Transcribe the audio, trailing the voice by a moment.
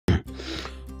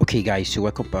Okay guys, so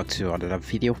welcome back to another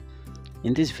video.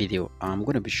 In this video I'm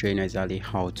going to be showing you exactly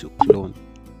how to clone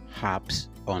apps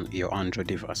on your Android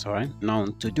device. All right, now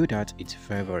to do that, it's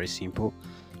very simple.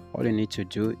 All you need to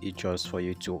do is just for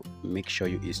you to make sure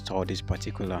you install this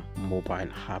particular mobile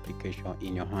application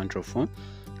in your Android phone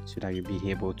so that you'll be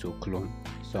able to clone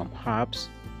some apps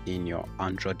in your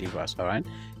Android device. All right,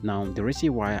 now the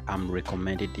reason why I'm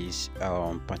recommending this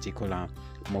particular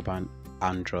mobile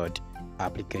Android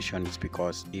application is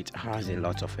because it has a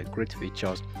lot of great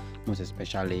features, most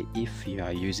especially if you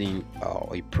are using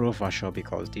a pro version,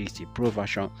 because this is a pro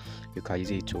version. You can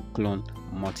use it to clone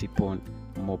multiple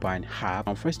mobile apps.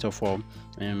 Now, first of all,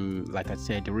 like I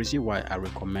said, the reason why I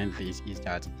recommend this is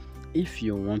that if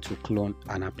you want to clone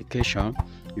an application,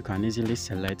 you can easily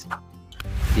select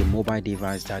the mobile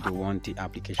device that you want the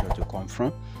application to come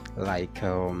from. Like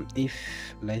if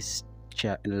let's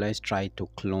try to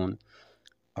clone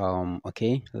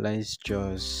okay, let's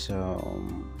just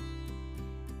okay,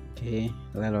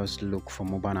 let us look for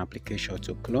mobile application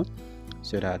to clone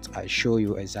so that I show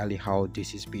you exactly how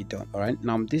this is being done. All right,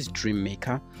 now this dream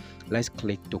maker, let's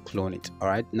click to clone it. All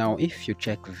right, now if you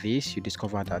check this, you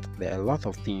discover that there are a lot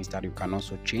of things that you can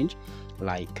also change,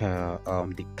 like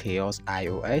the chaos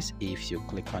iOS. If you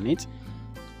click on it,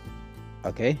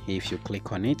 okay, if you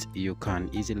click on it, you can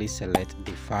easily select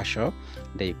the version,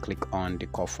 then you click on the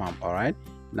confirm. All right,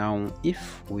 now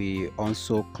if we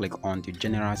also click on the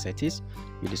general settings,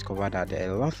 you discover that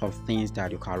there are a lot of things that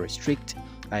you can restrict.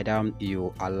 Either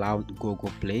you allow Google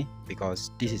Play,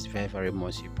 because this is very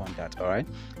most important. All right,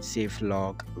 safe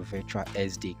log, virtual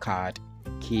SD card,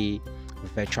 key,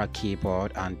 virtual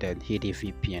keyboard, and then hidden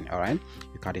VPN. All right,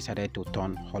 you can decide to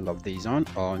turn all of these on,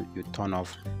 or you turn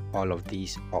off all of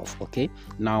these off. Okay,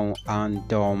 now and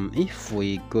if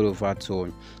we go over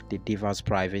to the device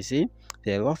privacy,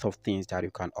 there are a lot of things that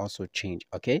you can also change.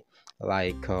 Okay,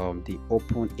 like the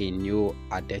open a new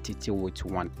identity with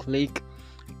one click,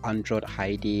 Android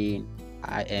ID,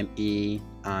 IME,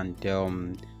 and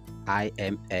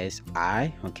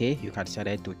IMSI. Okay, you can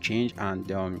decide to change, and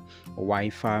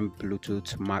Wi-Fi,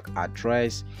 Bluetooth, MAC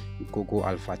address, Google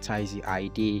advertising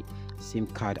ID, SIM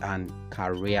card and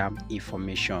carrier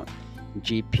information,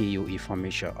 GPU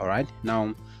information. All right,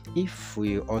 now if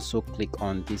we also click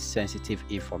on this sensitive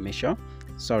information,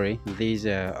 sorry, these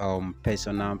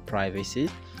personal privacy,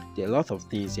 there are a lot of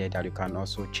things here that you can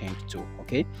also change to.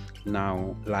 Okay,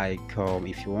 now like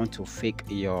if you want to fake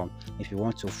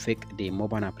the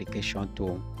mobile application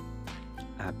to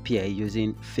appear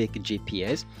using fake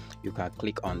GPS, you can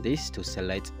click on this to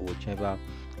select whichever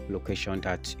location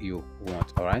that you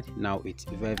want. All right, now it's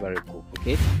very cool.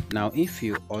 Okay, now if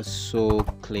you also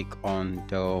click on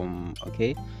the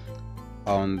okay,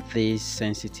 on this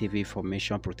sensitive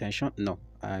information protection, no,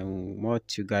 I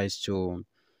want you guys to,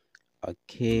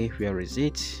 okay, where is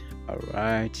it? All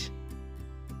right,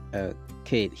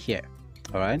 okay, here.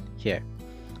 All right, here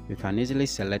you can easily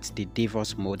select the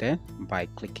device model by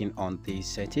clicking on these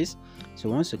settings. So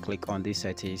once you click on these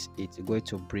settings, it's going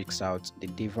to bring out the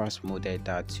device model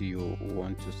that you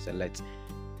want to select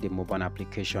the mobile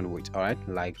application with. All right,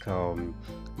 like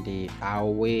the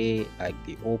Huawei, like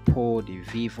the Oppo, the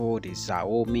Vivo, the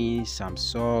Xiaomi,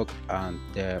 Samsung,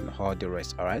 and all the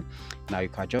rest. All right, now you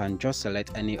can just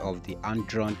select any of the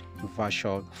Android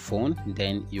version phone,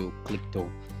 then you click to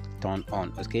turn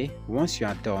on. Okay, once you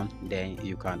are done, then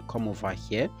you can come over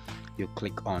here, you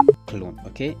click on clone.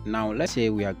 Okay, now let's say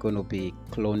we are going to be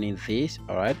cloning this.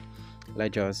 All right,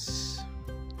 let's just,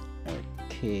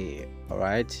 okay, all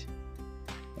right,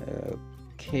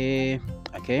 okay,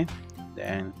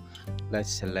 then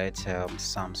let's select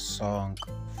Samsung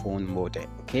phone model.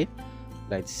 Okay,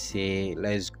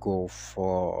 let's go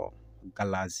for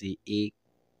Galaxy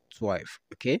A12.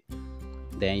 Okay,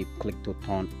 then you click to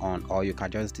turn on, or you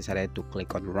can just decide to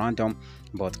click on random,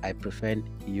 but I prefer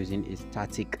using a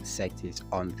static settings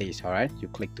on this. All right, you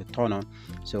click to turn on.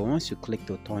 So once you click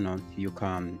to turn on, you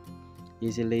can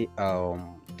easily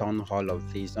turn all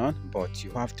of these on, but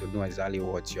you have to know exactly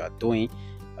what you are doing.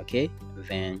 Okay,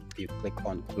 then you click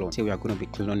on clone. Say we are going to be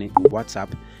cloning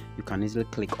WhatsApp, you can easily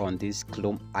click on this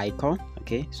clone icon.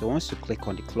 Okay, so once you click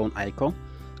on the clone icon,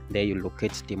 there you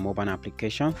locate the mobile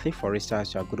application. Say for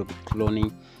instance you are going to be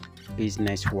cloning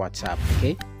business WhatsApp.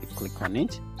 Okay, you click on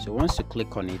it. So once you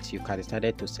click on it, you can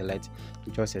decide to select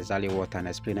just exactly what I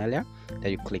explained earlier,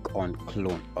 then you click on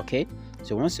clone. Okay,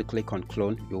 so once you click on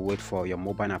clone, you wait for your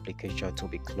mobile application to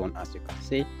be cloned. As you can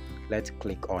see, let's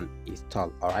click on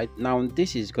install. All right, now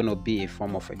this is going to be a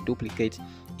form of a duplicate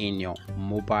in your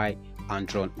mobile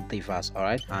Android device. All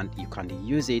right, and you can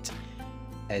use it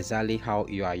exactly how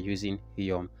you are using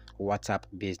your WhatsApp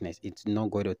business. It's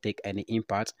not going to take any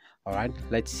impact. All right,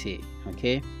 let's see.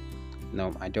 Okay,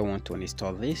 no, I don't want to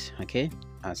install this. Okay,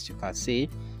 as you can see,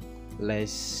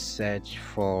 let's search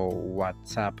for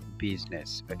WhatsApp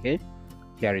business. Okay,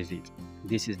 here is it.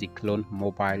 This is the clone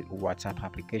mobile WhatsApp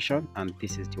application, and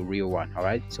this is the real one. All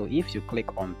right, so if you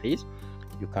click on this,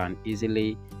 you can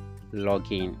easily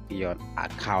log in your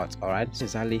account. All right, this is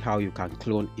exactly how you can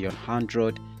clone your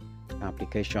Android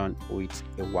application with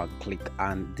a one click,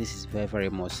 and this is very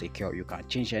much secure. You can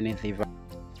change anything.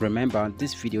 Remember,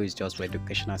 this video is just for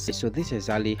educational, so this is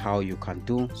exactly how you can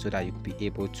do so that you be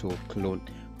able to clone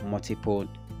multiple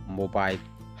mobile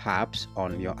apps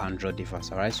on your Android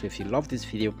device. All right, so if you love this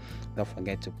video, don't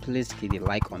forget to please give a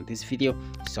like on this video,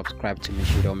 subscribe to make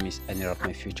sure you don't miss any of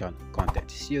my future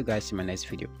content. See you guys in my next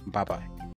video. Bye bye.